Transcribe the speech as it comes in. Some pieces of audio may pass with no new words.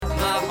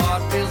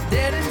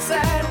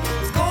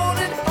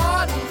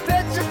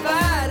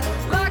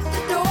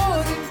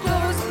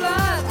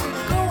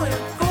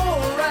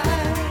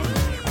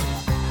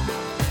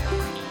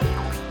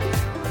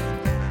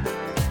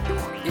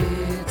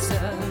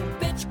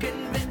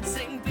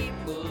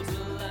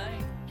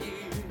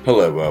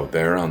Hello out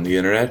there on the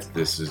internet,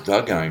 this is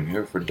Doug. I'm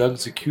here for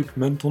Doug's Acute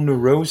Mental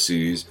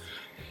Neuroses,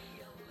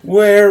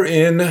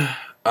 wherein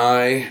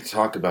I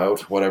talk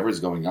about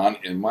whatever's going on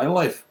in my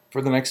life for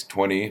the next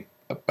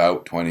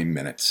about 20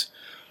 minutes.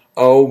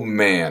 Oh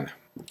man,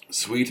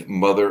 sweet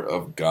mother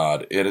of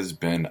God, it has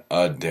been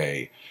a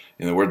day.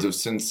 In the words of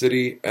Sin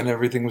City, and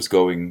everything was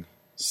going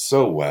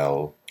so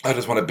well. I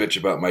just want to bitch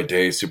about my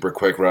day super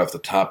quick right off the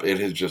top.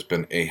 It has just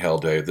been a hell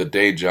day. The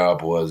day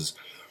job was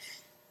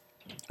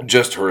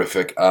just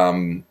horrific.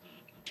 I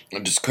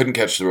just couldn't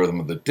catch the rhythm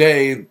of the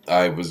day.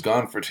 I was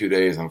gone for 2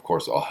 days, and of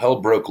course, all hell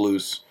broke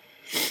loose,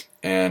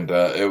 and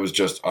it was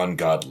just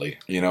ungodly.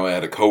 You know, I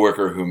had a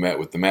coworker who met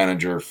with the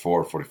manager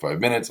for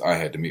 45 minutes. I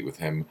had to meet with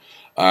him.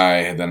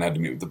 I then had to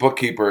meet with the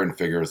bookkeeper and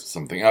figure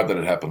something out that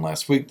had happened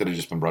last week that had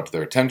just been brought to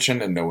their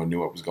attention, and no one knew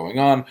what was going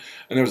on.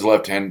 And there was a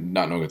left hand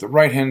not knowing what the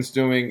right hand's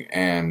doing,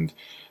 and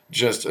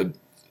just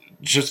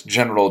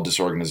general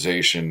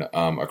disorganization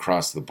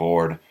across the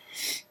board.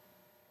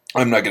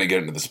 I'm not going to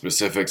get into the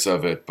specifics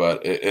of it,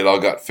 but it all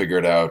got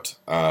figured out.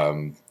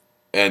 And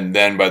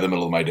then by the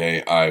middle of my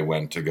day, I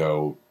went to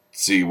go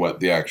see what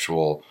the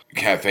actual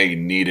cafe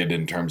needed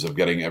in terms of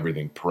getting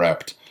everything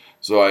prepped.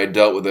 So I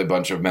dealt with a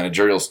bunch of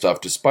managerial stuff,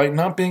 despite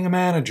not being a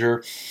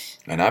manager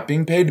and not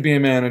being paid to be a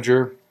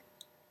manager,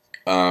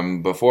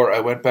 before I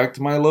went back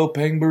to my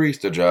low-paying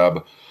barista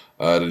job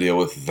to deal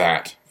with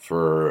that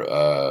for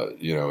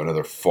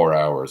another 4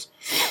 hours.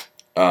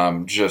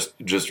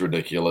 Just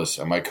ridiculous.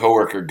 And my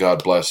coworker,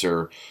 God bless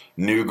her,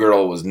 new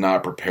girl was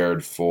not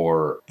prepared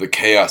for the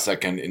chaos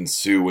that can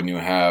ensue when you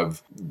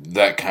have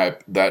that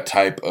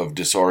type of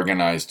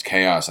disorganized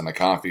chaos in a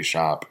coffee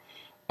shop,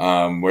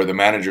 where the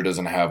manager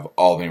doesn't have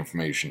all the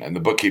information, and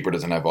the bookkeeper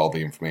doesn't have all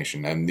the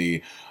information, and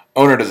the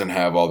owner doesn't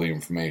have all the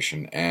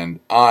information, and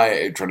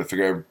I trying to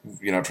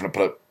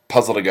put a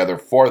puzzle together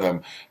for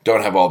them,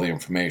 don't have all the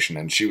information,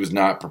 and she was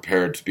not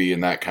prepared to be in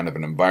that kind of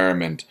an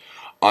environment,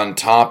 on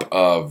top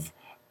of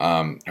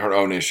her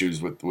own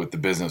issues with the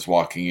business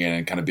walking in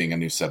and kind of being a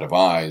new set of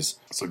eyes.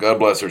 So God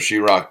bless her, she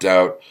rocked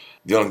out.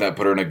 The only thing that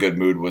put her in a good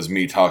mood was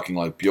me talking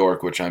like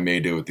Bjork, which I may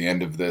do at the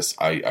end of this.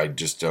 I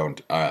just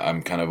don't.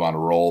 I'm kind of on a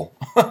roll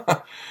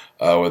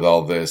with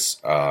all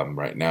this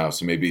right now.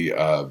 So maybe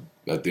at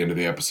the end of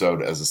the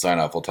episode, as a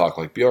sign-off, I'll talk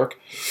like Bjork.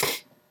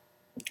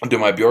 I'll do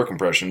my Bjork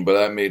impression, but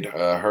that made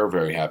her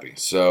very happy.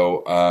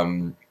 So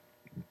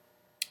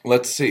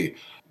let's see.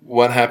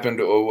 What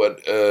happened?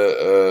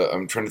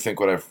 I'm trying to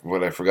think what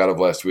I forgot of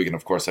last week, and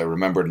of course I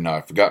remembered, and now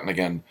I've forgotten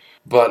again.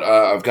 But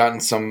I've gotten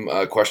some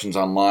questions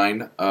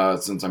online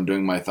since I'm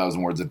doing my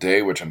 1,000 words a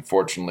day, which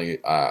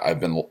unfortunately I've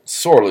been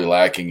sorely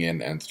lacking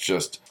in, and it's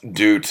just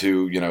due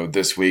to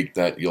this week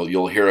that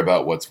you'll hear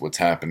about what's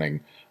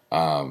happening.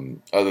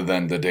 Other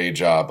than the day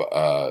job,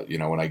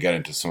 when I get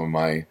into some of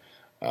my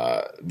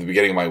the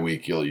beginning of my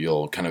week,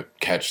 you'll kind of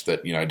catch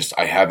that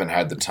I haven't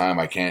had the time.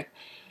 I can't.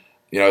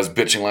 I was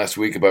bitching last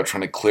week about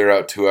trying to clear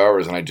out 2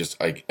 hours, and I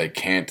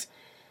can't.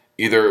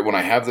 Either when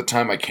I have the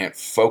time, I can't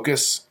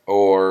focus,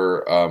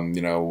 or I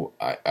don't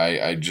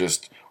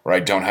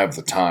have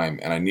the time,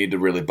 and I need to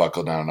really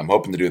buckle down. And I'm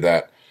hoping to do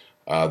that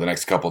the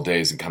next couple of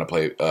days and kind of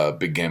play a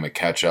big game of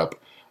catch up.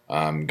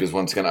 Because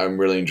once again, I'm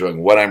really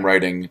enjoying what I'm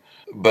writing,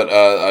 but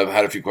I've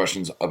had a few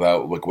questions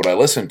about what I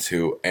listen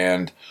to,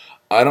 and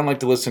I don't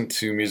like to listen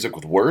to music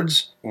with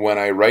words when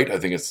I write. I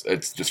think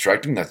it's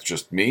distracting. That's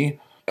just me.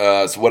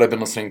 So what I've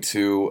been listening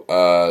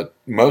to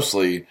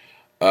mostly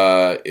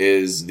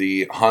is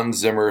the Hans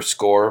Zimmer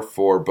score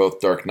for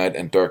both Dark Knight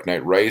and Dark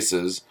Knight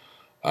Rises,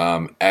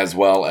 as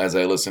well as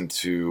I listen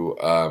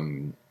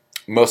to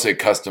mostly a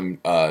custom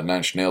Nine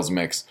Inch Nails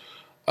mix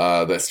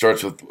that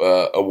starts with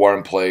A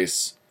Warm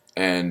Place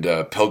and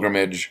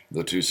Pilgrimage,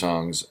 the two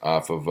songs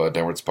off of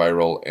Downward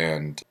Spiral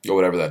and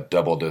whatever that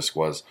double disc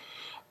was.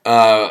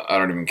 I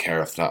don't even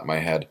care off the top of my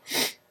head,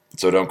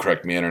 so don't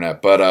correct me,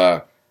 internet,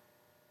 but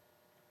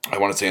I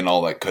want to say and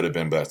all that could have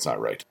been, but that's not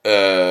right.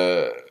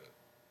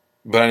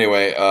 But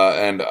anyway,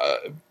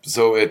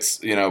 so it's,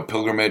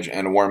 Pilgrimage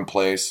and A Warm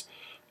Place,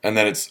 and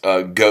then it's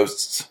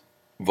Ghosts,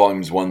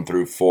 volumes 1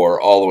 through 4,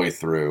 all the way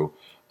through,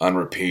 on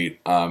repeat,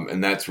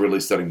 and that's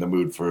really setting the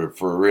mood for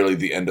really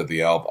the end of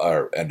the album,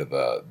 or end of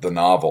the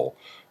novel.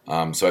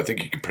 So I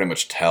think you can pretty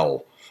much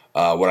tell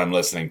what I'm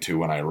listening to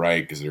when I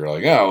write, because you're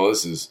like, oh, well,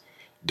 this is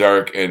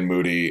dark and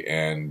moody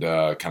and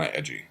kind of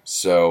edgy.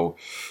 So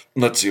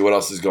let's see what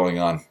else is going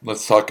on.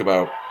 Let's talk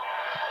about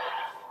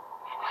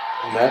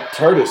that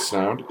TARDIS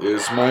sound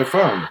is my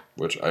phone,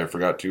 which I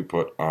forgot to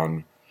put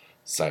on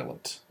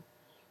silent.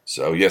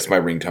 So yes, my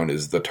ringtone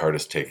is the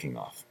TARDIS taking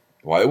off.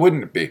 Why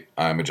wouldn't it be?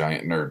 I'm a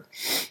giant nerd.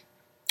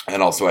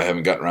 And also I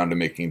haven't gotten around to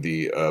making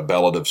the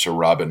Ballad of Sir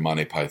Robin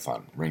Monty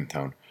Python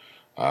ringtone.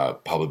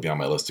 Probably be on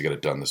my list to get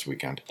it done this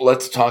weekend.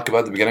 Let's talk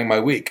about the beginning of my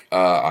week.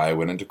 I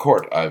went into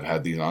court. I've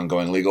had these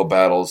ongoing legal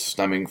battles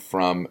stemming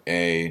from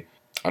a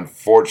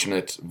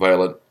unfortunate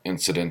violent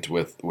incident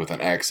with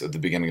an ex at the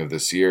beginning of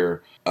this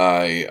year.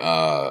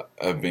 I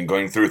have been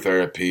going through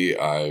therapy.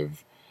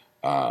 I've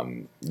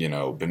been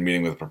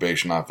meeting with a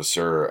probation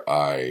officer.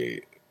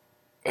 I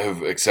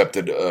have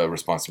accepted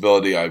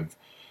responsibility. I've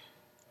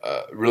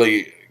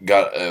really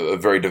got a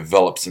very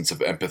developed sense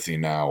of empathy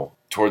now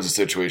towards the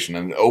situation,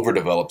 and an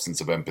overdeveloped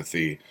sense of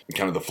empathy.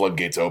 Kind of the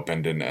floodgates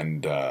opened,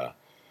 and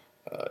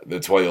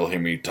that's why you'll hear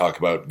me talk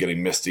about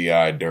getting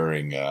misty-eyed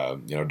during,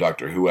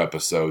 Doctor Who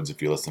episodes.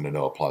 If you listen to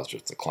No Applause,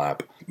 Just a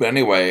Clap. But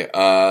anyway,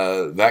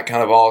 that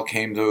kind of all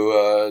came to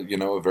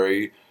a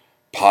very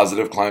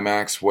positive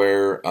climax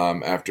where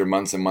after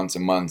months and months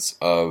and months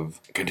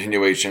of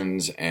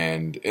continuations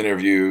and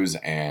interviews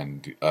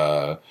and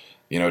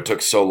it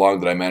took so long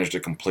that I managed to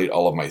complete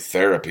all of my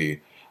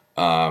therapy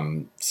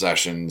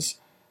sessions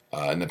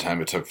in the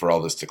time it took for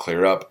all this to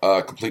clear up.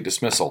 Complete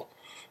dismissal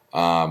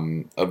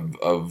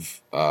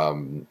of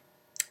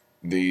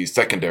the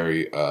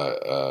secondary,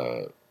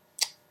 I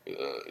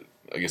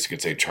guess you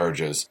could say,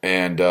 charges,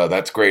 and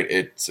that's great.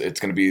 It's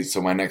going to be,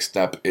 so my next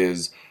step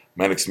is,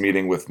 my next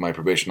meeting with my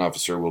probation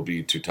officer will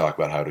be to talk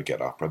about how to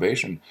get off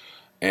probation,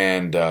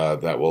 and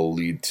that will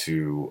lead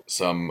to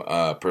some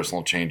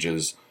personal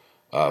changes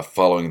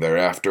following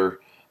thereafter,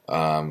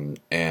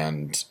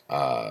 and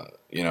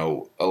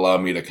allow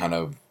me to kind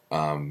of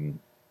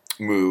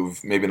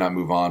maybe not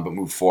move on, but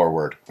move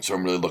forward. So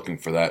I'm really looking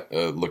for that,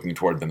 looking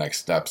toward the next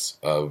steps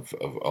of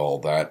all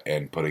that,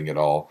 and putting it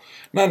all,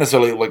 not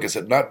necessarily, like I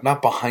said,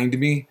 not behind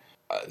me.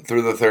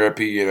 Through the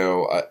therapy,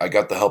 I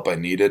got the help I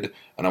needed,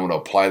 and I'm going to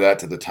apply that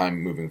to the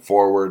time moving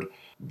forward.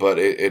 But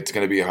it's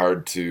going to be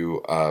hard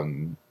to,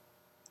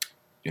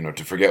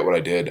 to forget what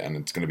I did, and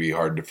it's going to be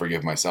hard to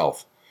forgive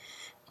myself,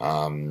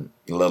 let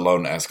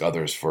alone ask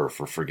others for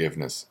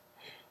forgiveness.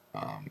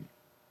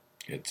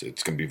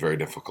 It's going to be very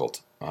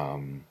difficult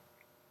on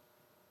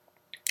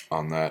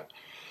that.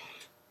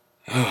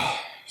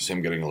 So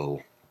I'm getting a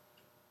little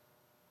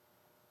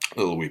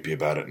weepy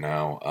about it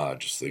now,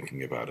 just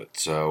thinking about it.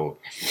 So,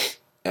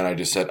 and I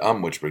just said,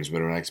 which brings me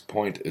to the next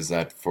point, is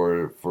that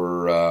for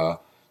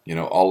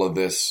all of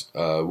this,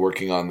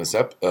 working on these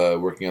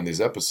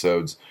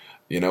episodes,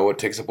 what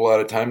takes up a lot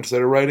of time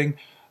instead of writing?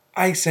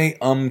 I say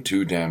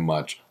too damn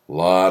much. A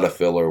lot of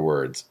filler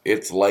words.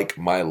 It's like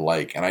my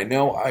like, and I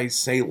know I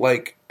say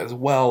like as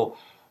well,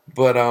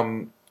 but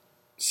I'm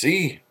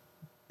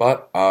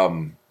like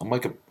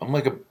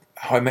a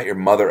How I Met Your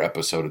Mother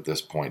episode at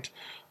this point.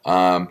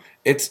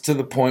 It's to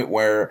the point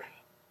where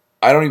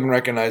I don't even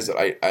recognize that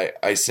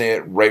I say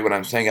it right when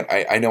I'm saying it.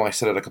 I know I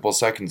said it a couple of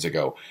seconds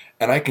ago.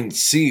 And I can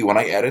see when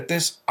I edit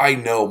this, I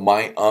know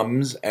my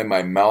ums and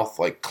my mouth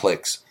like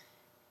clicks.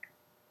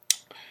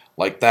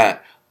 Like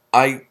that.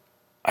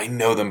 I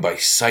know them by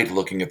sight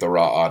looking at the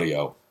raw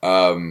audio.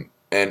 And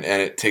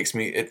it takes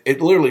me,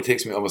 it literally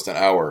takes me almost an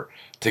hour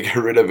to get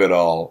rid of it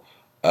all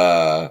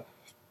on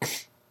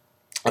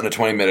a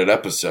 20-minute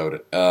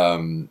episode.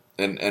 And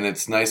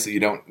it's nice that you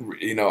don't,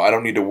 I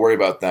don't need to worry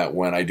about that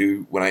when I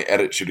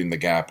edit Shooting the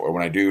Gap, or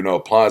when I do No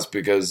Applause,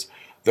 because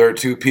there are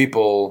two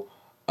people,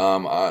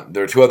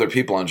 there are two other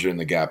people on Shooting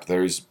the Gap.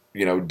 There's,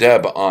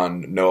 Deb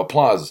on No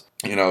Applause.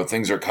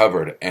 Things are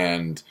covered,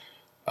 and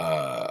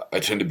I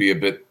tend to be a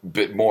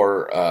bit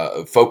more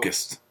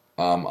focused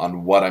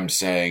on what I'm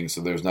saying,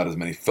 so there's not as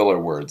many filler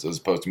words, as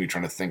opposed to me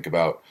trying to think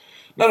about,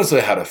 not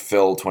necessarily how to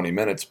fill 20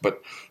 minutes,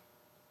 but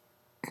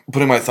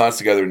putting my thoughts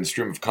together in a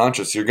stream of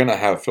conscious. You're going to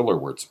have filler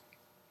words.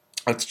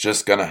 That's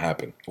just going to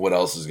happen. What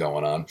else is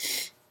going on?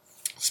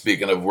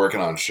 Speaking of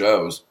working on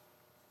shows,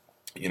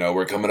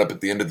 we're coming up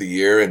at the end of the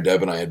year, and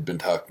Deb and I had been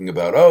talking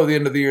about, the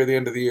end of the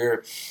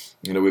year.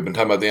 We've been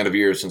talking about the end of the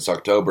year since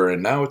October,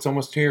 and now it's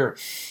almost here.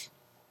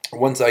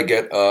 Once I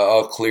get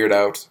all cleared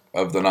out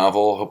of the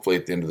novel, hopefully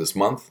at the end of this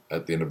month,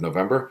 at the end of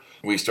November,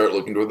 we start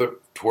looking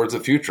towards the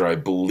future. I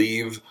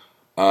believe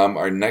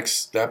our next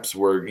steps,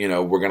 we're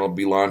going to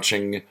be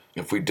launching,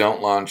 if we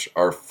don't launch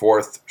our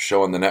 4th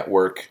show on the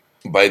network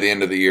by the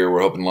end of the year,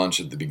 we're hoping to launch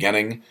at the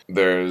beginning.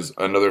 There's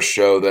another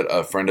show that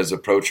a friend has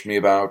approached me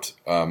about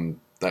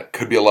that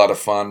could be a lot of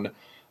fun,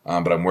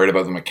 but I'm worried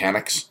about the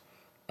mechanics,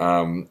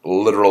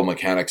 literal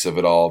mechanics of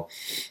it all.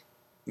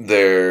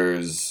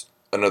 There's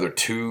another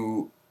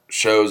 2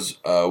 shows.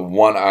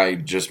 One I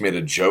just made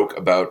a joke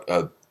about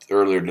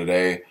earlier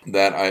today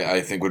that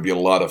I think would be a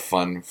lot of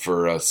fun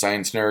for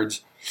science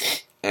nerds.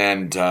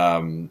 And, I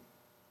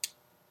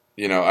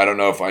don't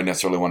know if I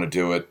necessarily want to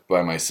do it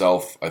by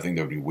myself. I think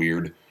that would be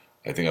weird.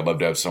 I think I'd love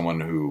to have someone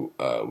who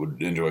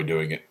would enjoy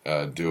doing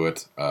it, do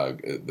it.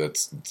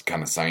 That's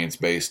kind of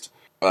science-based.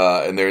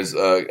 And there's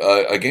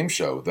a game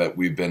show that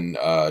we've been,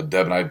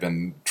 Deb and I have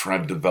been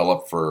trying to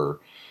develop for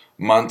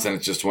months, and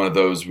it's just one of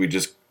those,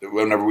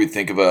 whenever we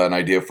think of an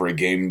idea for a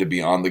game to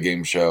be on the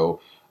game show,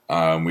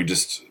 we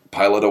just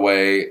pile it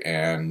away,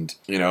 and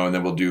and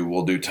then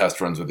we'll do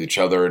test runs with each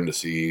other, and to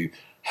see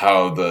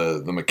how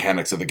the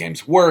mechanics of the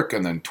games work,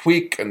 and then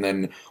tweak, and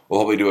then we'll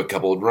hopefully do a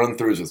couple of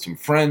run-throughs with some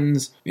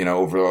friends,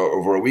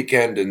 over a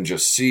weekend, and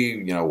just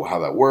see, how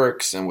that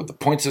works, and what the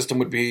point system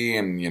would be,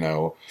 and,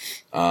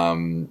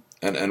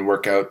 and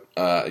work out,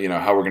 how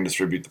we're going to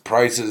distribute the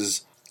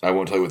prizes. I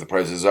won't tell you what the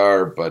prizes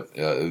are, but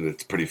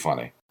it's pretty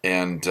funny.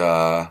 And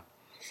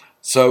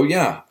so,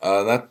 yeah,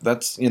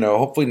 that's,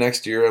 hopefully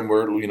next year, and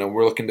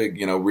we're looking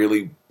to,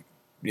 really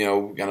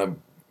gonna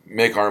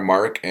make our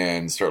mark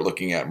and start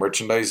looking at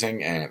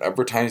merchandising and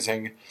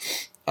advertising.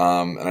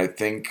 And I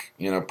think,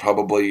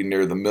 probably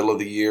near the middle of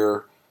the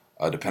year,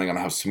 depending on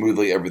how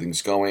smoothly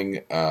everything's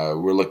going,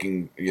 we're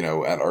looking,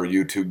 at our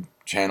YouTube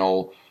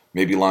channel,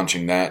 maybe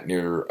launching that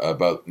near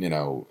about,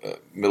 middle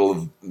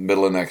of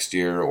next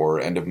year or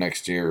end of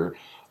next year.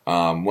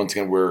 Once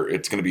again,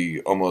 it's going to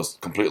be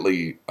almost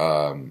completely,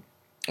 it's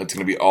going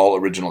to be all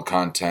original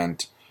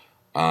content.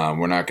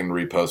 We're not going to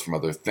repost from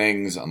other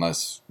things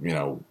unless,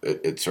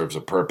 it serves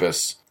a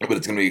purpose. But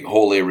it's going to be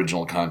wholly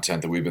original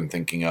content that we've been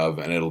thinking of,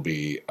 and it'll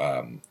be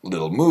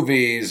little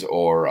movies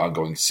or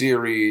ongoing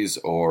series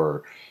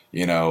or,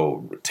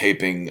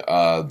 taping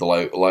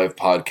the live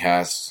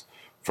podcasts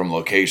from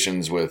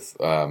locations with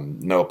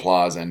No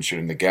Applause and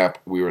Shooting the Gap.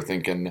 We were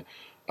thinking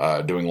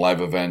doing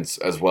live events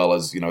as well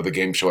as, the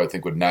game show I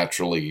think would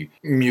naturally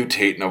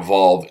mutate and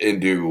evolve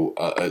into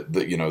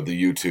the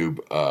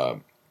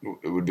YouTube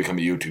it would become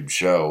a YouTube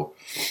show,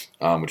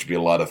 which would be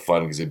a lot of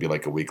fun because it'd be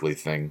like a weekly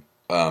thing.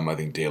 I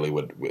think daily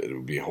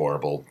would be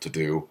horrible to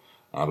do,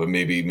 but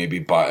maybe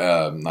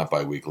not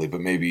bi-weekly,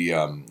 but maybe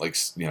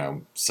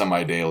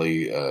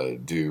semi-daily.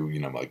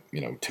 Do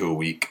 2 a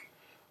week,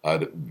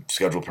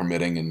 schedule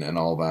permitting and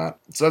all that.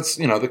 So that's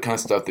the kind of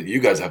stuff that you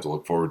guys have to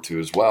look forward to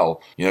as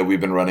well.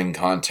 We've been running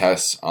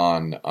contests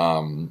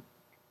on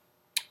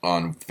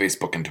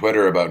Facebook and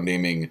Twitter about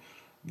naming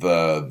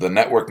the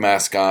network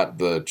mascot,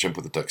 the chimp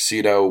with the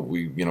tuxedo.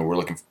 We're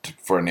looking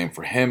for a name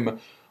for him.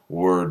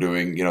 We're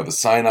doing, the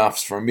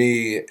sign-offs for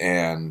me,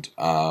 and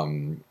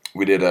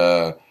we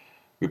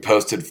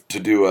posted to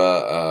do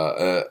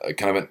a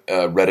kind of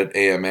a Reddit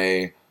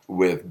AMA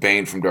with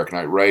Bane from Dark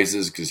Knight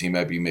Rises, because he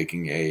might be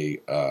making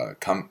a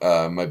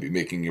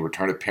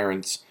return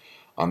appearance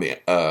on the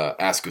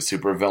Ask a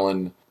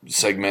Supervillain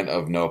segment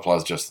of No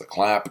Applause, Just the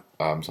Clap.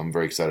 So I'm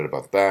very excited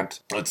about that.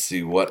 Let's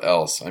see, what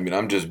else?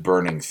 I'm just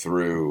burning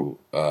through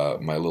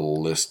my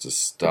little list of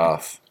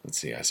stuff. Let's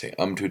see, I say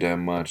too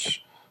damn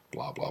much,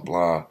 blah, blah,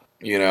 blah.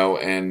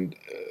 And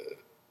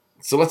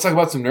so let's talk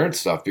about some nerd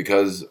stuff,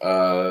 because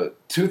 2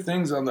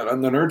 things on the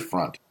nerd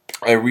front.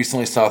 I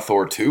recently saw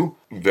Thor 2.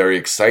 Very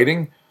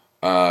exciting.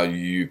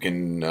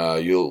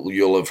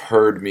 You'll have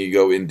heard me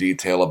go in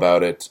detail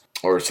about it,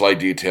 or slight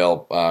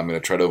detail. I'm going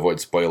to try to avoid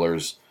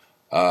spoilers.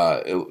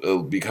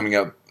 It'll be coming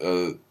out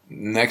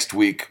next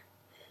week.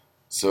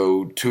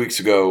 So 2 weeks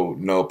ago,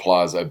 No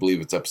Applause, I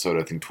believe it's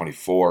episode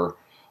 24.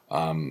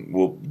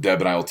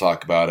 Deb and I will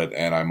talk about it,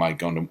 and I might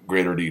go into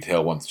greater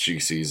detail once she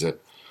sees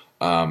it.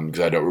 Because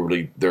I don't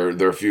really, there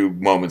are a few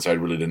moments I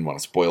really didn't want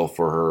to spoil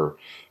for her,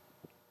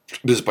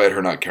 despite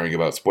her not caring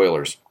about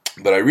spoilers.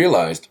 But I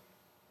realized,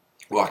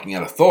 walking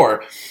out of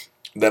Thor,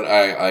 that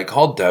I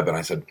called Deb and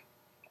I said,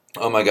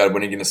 "Oh my God,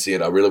 when are you going to see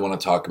it? I really want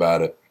to talk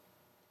about it."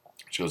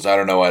 She goes, I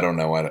don't know. I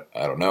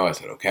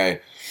said,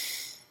 okay.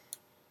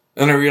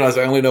 Then I realized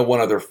I only know one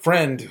other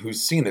friend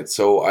who's seen it,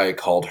 so I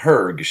called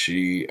her, because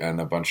she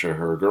and a bunch of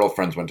her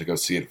girlfriends went to go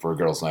see it for a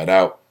girls' night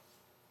out,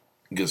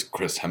 because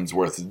Chris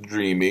Hemsworth is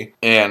dreamy.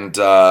 And,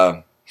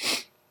 she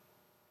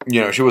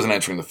wasn't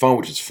answering the phone,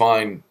 which is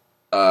fine.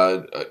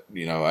 I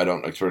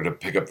don't expect her to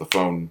pick up the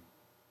phone,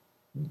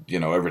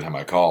 every time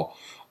I call.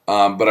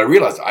 But I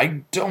realized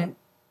I don't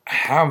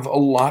have a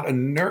lot of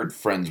nerd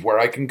friends where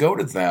I can go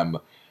to them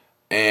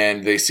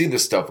and they see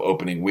this stuff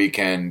opening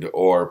weekend,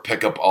 or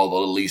pick up all the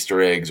little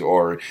Easter eggs,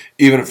 or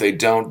even if they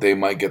don't, they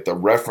might get the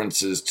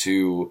references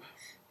to,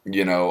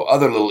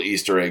 other little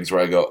Easter eggs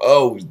where I go,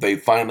 oh, they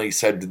finally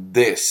said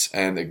this,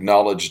 and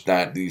acknowledged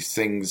that these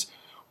things,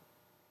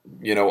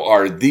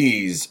 are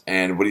these,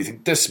 and what do you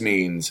think this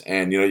means?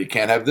 And, you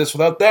can't have this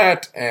without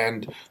that,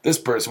 and this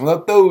person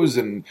without those,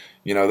 and,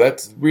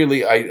 that's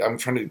really, I'm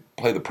trying to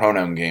play the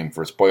pronoun game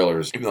for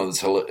spoilers, even though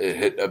this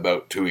hit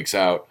about 2 weeks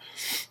out.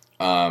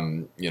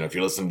 If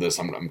you listen to this,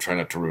 I'm trying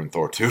not to ruin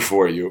Thor 2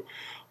 for you.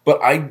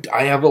 But I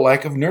have a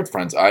lack of nerd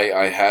friends.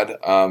 I had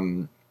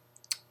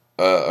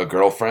a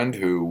girlfriend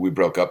who we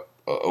broke up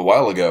a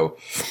while ago,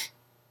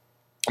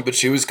 but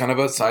she was kind of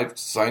a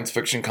science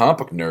fiction comic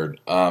book nerd,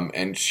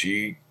 and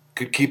she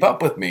could keep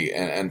up with me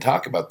and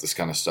talk about this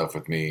kind of stuff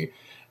with me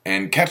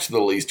and catch the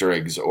little Easter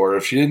eggs. Or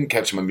if she didn't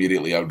catch them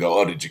immediately, I would go,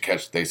 oh, did you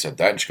catch, they said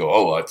that? And she'd go,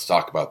 oh, let's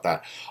talk about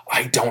that.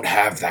 I don't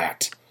have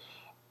that.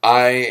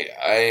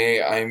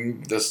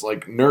 I'm this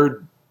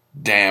nerd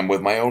dam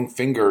with my own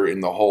finger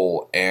in the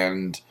hole,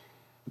 and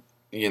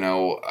I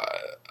know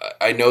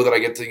that I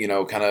get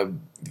to kind of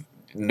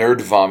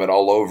nerd vomit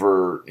all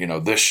over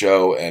this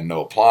show and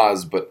No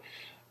Applause, but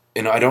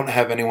I don't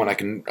have anyone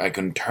I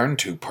can turn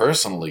to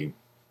personally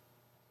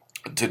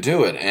to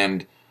do it,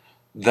 and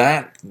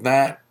that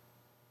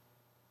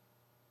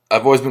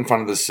I've always been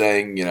fond of this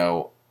saying,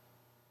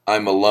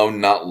 I'm alone,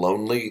 not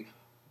lonely,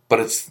 but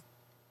it's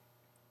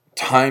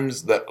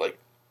times that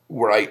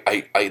where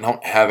I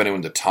don't have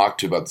anyone to talk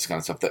to about this kind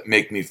of stuff that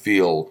make me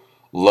feel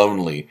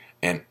lonely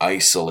and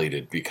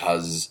isolated,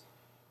 because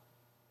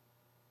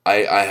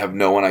I have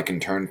no one I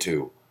can turn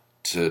to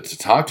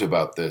talk to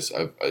about this.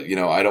 I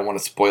don't want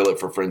to spoil it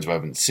for friends who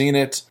haven't seen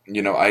it.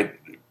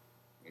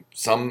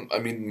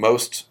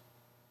 Most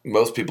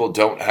most people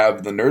don't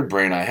have the nerd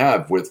brain I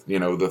have with,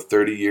 the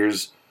 30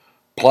 years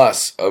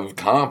plus of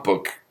comic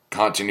book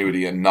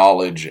continuity and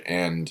knowledge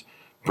and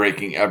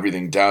breaking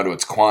everything down to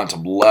its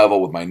quantum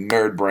level with my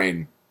nerd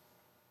brain.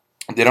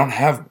 They don't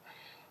have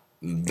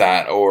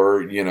that,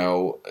 or, and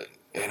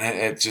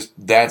it's just,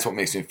 that's what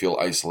makes me feel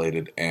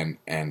isolated and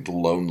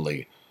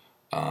lonely.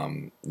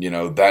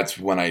 That's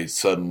when I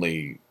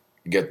suddenly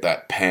get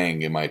that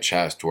pang in my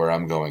chest where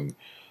I'm going,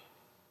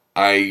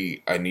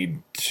 I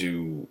need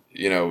to,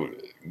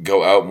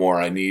 go out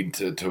more. I need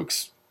to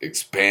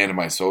expand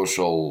my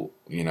social,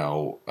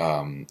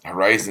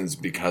 horizons,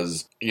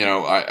 because,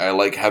 I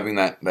like having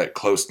that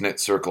close-knit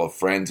circle of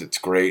friends. It's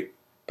great.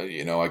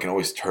 I can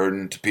always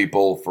turn to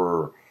people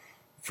for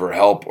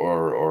help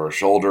or a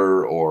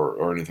shoulder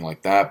or anything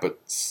like that, but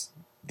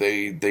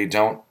they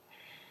don't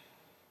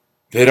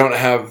share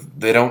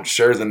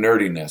the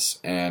nerdiness,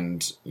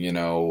 and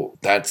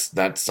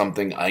that's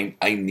something I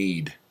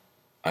need.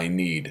 I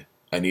need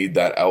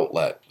that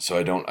outlet, so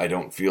I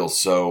don't feel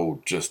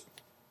so just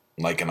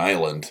like an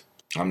island.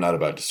 I'm not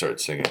about to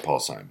start singing Paul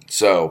Simon.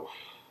 So,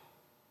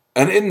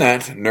 and in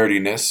that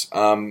nerdiness,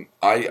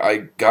 I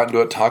got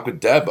into a talk with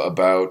Deb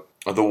about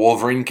the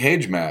Wolverine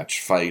cage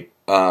match fight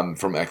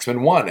from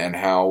X-Men 1, and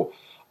how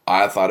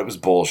I thought it was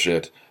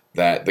bullshit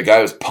that the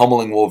guy was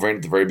pummeling Wolverine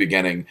at the very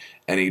beginning,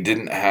 and he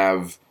didn't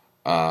have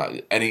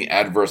any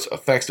adverse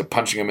effects to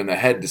punching him in the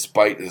head,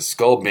 despite his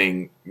skull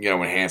being,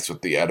 enhanced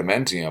with the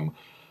adamantium.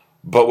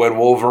 But when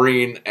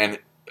Wolverine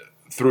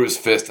threw his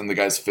fist and the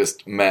guy's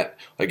fist met,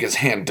 like his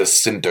hand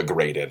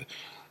disintegrated,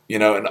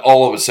 and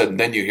all of a sudden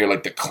then you hear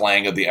like the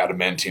clang of the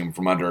adamantium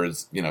from under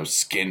his,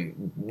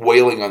 skin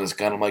wailing on this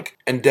gun. I'm like,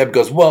 and Deb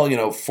goes,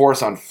 well,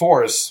 force on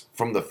force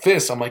from the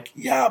fist. I'm like,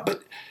 yeah,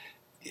 but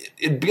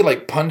it'd be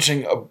like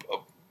punching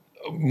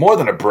more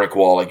than a brick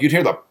wall. Like, you'd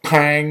hear the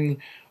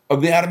pang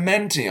of the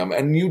adamantium,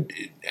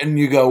 and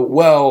you go,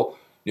 well,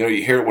 you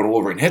hear it when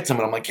Wolverine hits him,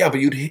 and I'm like, yeah,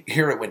 but you'd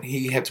hear it when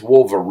he hits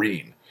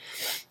Wolverine.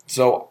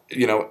 So,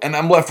 and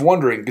I'm left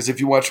wondering, because if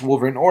you watch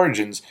Wolverine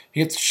Origins,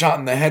 he gets shot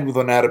in the head with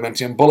an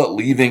adamantium bullet,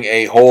 leaving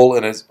a hole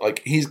in his,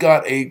 he's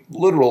got a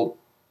literal,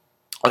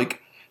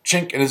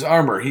 chink in his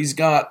armor. He's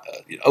got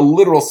a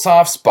literal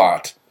soft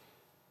spot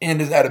in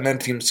his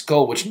adamantium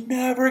skull, which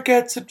never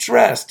gets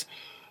addressed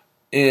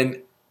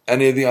in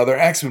any of the other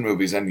X-Men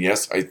movies. And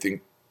yes,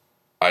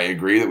 I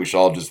agree that we should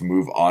all just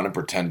move on and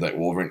pretend that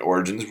Wolverine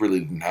Origins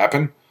really didn't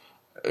happen.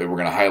 We're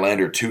going to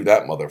Highlander 2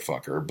 that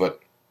motherfucker, but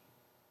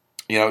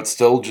it's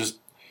still just,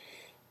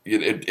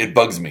 it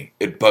bugs me.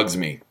 It bugs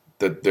me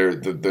that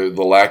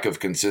the lack of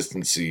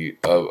consistency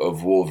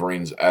of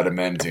Wolverine's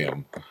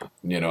adamantium,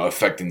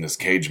 affecting this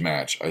cage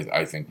match,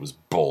 I think was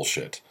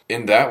bullshit.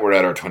 In that, we're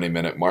at our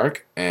 20-minute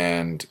mark,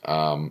 and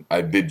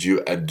I bid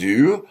you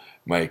adieu.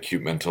 My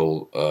acute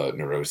mental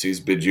neuroses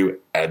bid you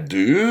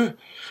adieu.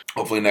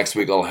 Hopefully next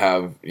week I'll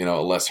have, a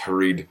less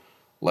hurried,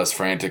 less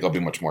frantic. I'll be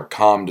much more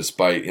calm,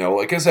 despite,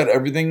 like I said,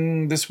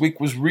 everything this week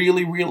was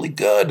really, really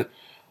good.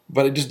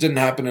 But it just didn't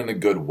happen in a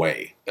good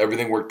way.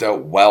 Everything worked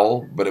out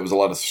well, but it was a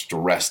lot of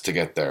stress to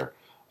get there.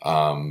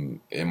 In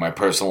my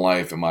personal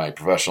life, in my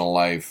professional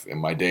life, in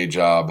my day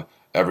job,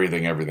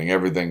 everything.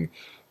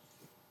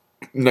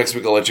 Next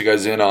week I'll let you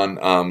guys in on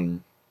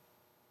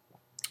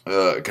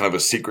kind of a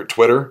secret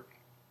Twitter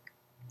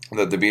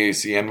that the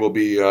BACN will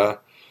be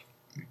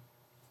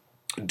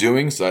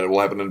doing. So that will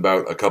happen in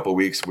about a couple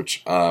weeks,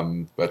 which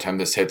by the time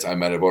this hits, I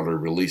might have already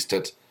released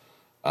it.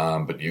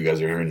 But you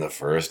guys are hearing the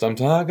first I'm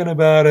talking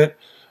about it.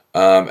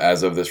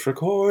 As of this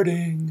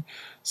recording.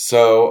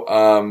 So,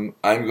 I'm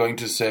going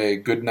to say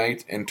good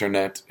night,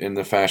 Internet, in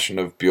the fashion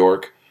of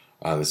Bjork.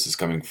 This is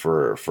coming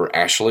for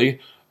Ashley.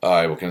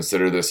 I will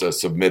consider this a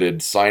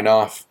submitted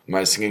sign-off. Am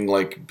I singing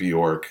like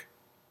Bjork?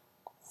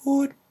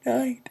 Good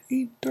night,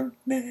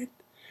 Internet.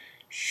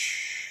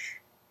 Shh,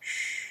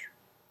 shh.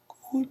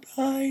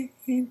 Goodbye,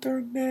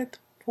 Internet,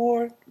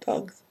 for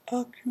Doug's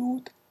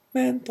acute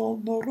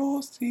mental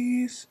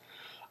neuroses.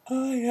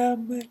 I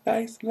am an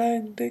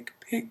Icelandic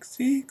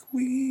pixie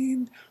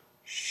queen.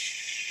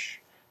 Shh,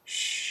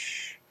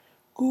 shh.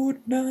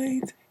 Good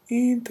night,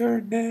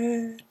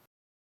 Internet.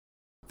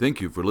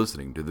 Thank you for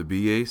listening to the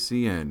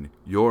BACN,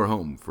 your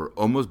home for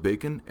Almost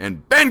Bacon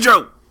and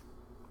Banjo!